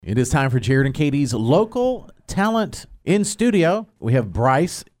It is time for Jared and Katie's local talent in studio. We have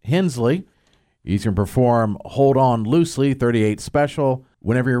Bryce Hensley. He's going to perform Hold On Loosely, 38 Special.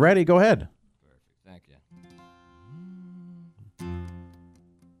 Whenever you're ready, go ahead. Perfect. Thank you.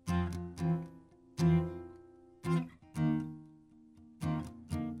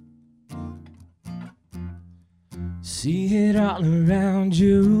 See it all around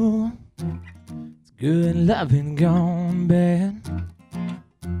you. It's good loving gone bad.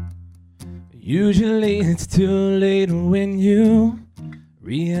 Usually it's too late when you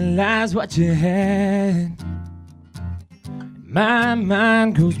realize what you had. My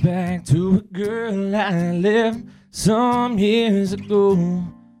mind goes back to a girl I left some years ago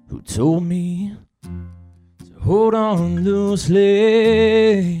who told me to hold on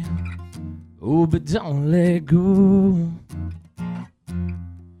loosely. Oh, but don't let go.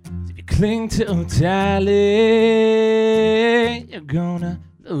 If you cling too tightly, you're gonna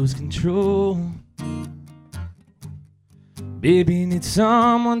lose control. Baby, need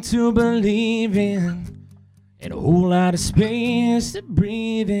someone to believe in and a whole lot of space to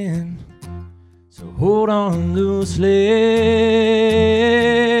breathe in. So hold on loosely,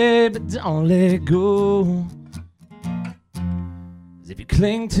 but don't let go. If you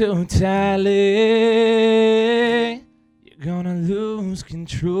cling too tightly, you're gonna lose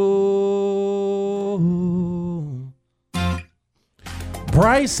control.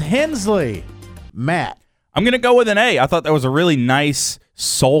 Bryce Hensley. Matt. I'm going to go with an A. I thought that was a really nice,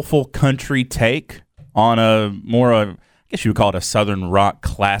 soulful country take on I guess you would call it a Southern rock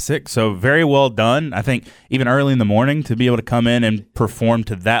classic. So very well done. I think even early in the morning to be able to come in and perform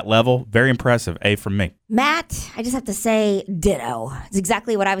to that level, very impressive. A from me. Matt, I just have to say ditto. It's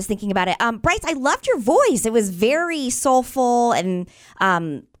exactly what I was thinking about it. Bryce, I loved your voice. It was very soulful and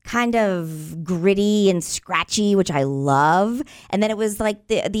kind of gritty and scratchy, which I love. And then it was like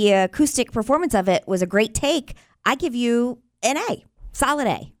the acoustic performance of it was a great take. I give you an A, solid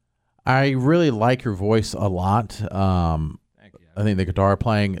A. I really like your voice a lot. Thank you. I think the guitar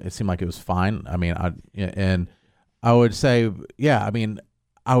playing, it seemed like it was fine. I mean, I would say,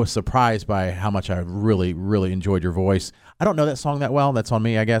 I was surprised by how much I really, really enjoyed your voice. I don't know that song that well. That's on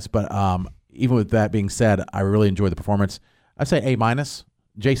me, I guess. But even with that being said, I really enjoyed the performance. I'd say A-.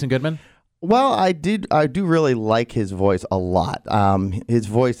 Jason Goodman? Well, I do really like his voice a lot. His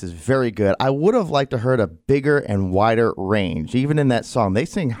voice is very good. I would have liked to heard a bigger and wider range, even in that song. They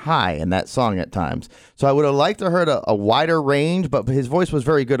sing high in that song at times. So I would have liked to heard a wider range, but his voice was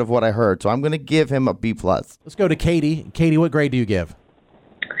very good of what I heard. So I'm going to give him a B+. Let's go to Katie. Katie, what grade do you give?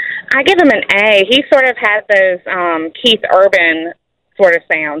 I give him an A. He sort of has those Keith Urban sort of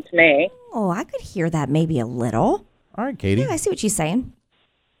sound to me. Oh, I could hear that maybe a little. All right, Katie. Yeah, I see what she's saying.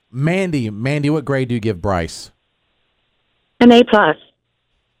 Mandy, what grade do you give Bryce? An A+.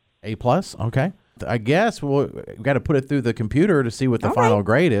 A+? Okay. I guess we've got to put it through the computer to see what the final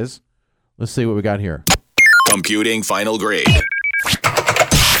grade is. Let's see what we got here. Computing final grade.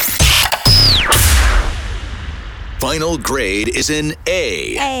 Final grade is an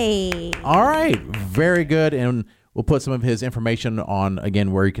A. A. All right. Very good. And we'll put some of his information on,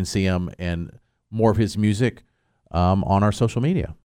 again, where you can see him and more of his music on our social media.